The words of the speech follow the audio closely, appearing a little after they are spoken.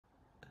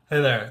Hey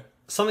there.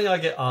 Something I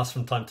get asked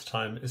from time to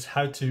time is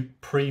how to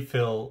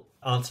pre-fill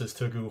answers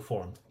to a Google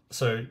form.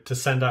 So to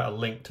send out a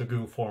link to a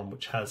Google form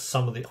which has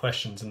some of the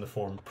questions in the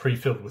form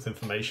pre-filled with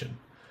information.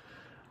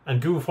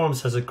 And Google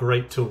Forms has a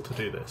great tool to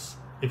do this.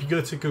 If you go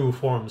to Google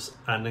Forms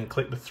and then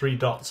click the three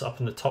dots up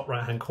in the top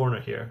right hand corner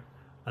here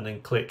and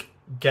then click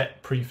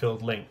Get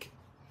Pre-filled Link,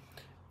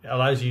 it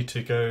allows you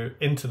to go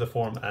into the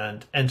form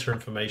and enter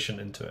information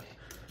into it.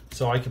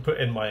 So I can put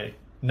in my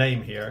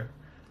name here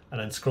and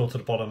then scroll to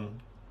the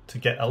bottom to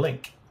get a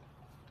link.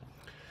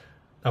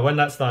 Now when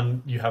that's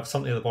done, you have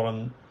something at the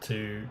bottom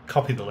to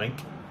copy the link,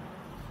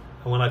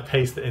 and when I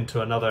paste it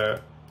into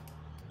another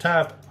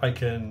tab, I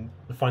can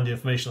find the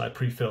information I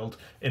pre-filled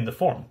in the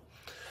form.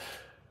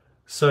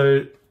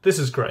 So this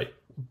is great,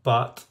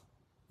 but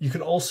you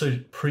can also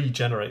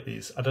pre-generate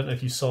these. I don't know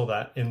if you saw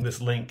that in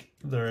this link,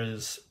 there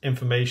is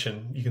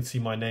information. You can see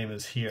my name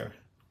is here.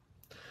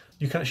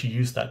 You can actually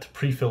use that to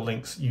pre-fill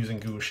links using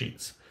Google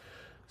Sheets.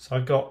 So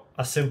I've got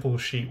a simple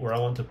sheet where I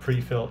want to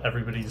pre-fill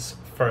everybody's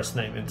first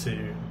name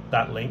into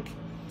that link.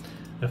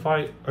 If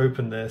I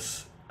open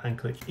this and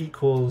click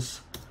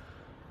equals,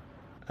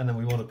 and then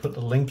we want to put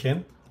the link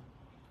in,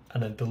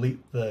 and then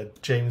delete the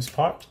James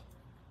part,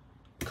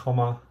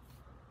 comma,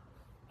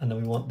 and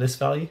then we want this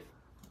value.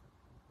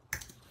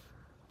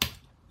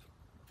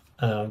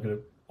 And I'm going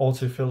to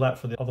autofill that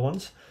for the other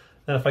ones.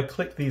 Then if I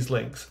click these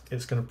links,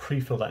 it's going to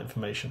pre-fill that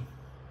information.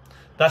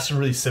 That's a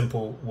really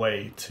simple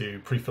way to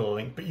pre-fill a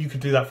link, but you could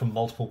do that for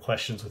multiple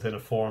questions within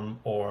a form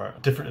or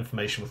different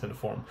information within a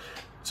form.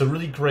 It's a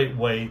really great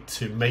way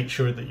to make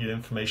sure that your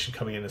information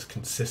coming in is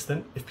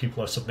consistent if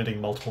people are submitting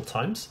multiple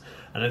times.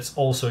 And it's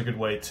also a good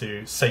way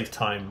to save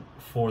time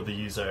for the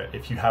user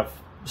if you have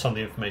some of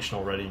the information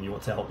already and you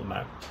want to help them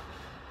out.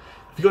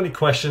 If you've got any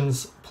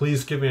questions,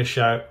 please give me a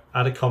shout,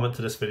 add a comment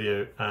to this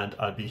video, and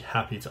I'd be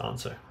happy to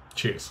answer.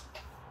 Cheers.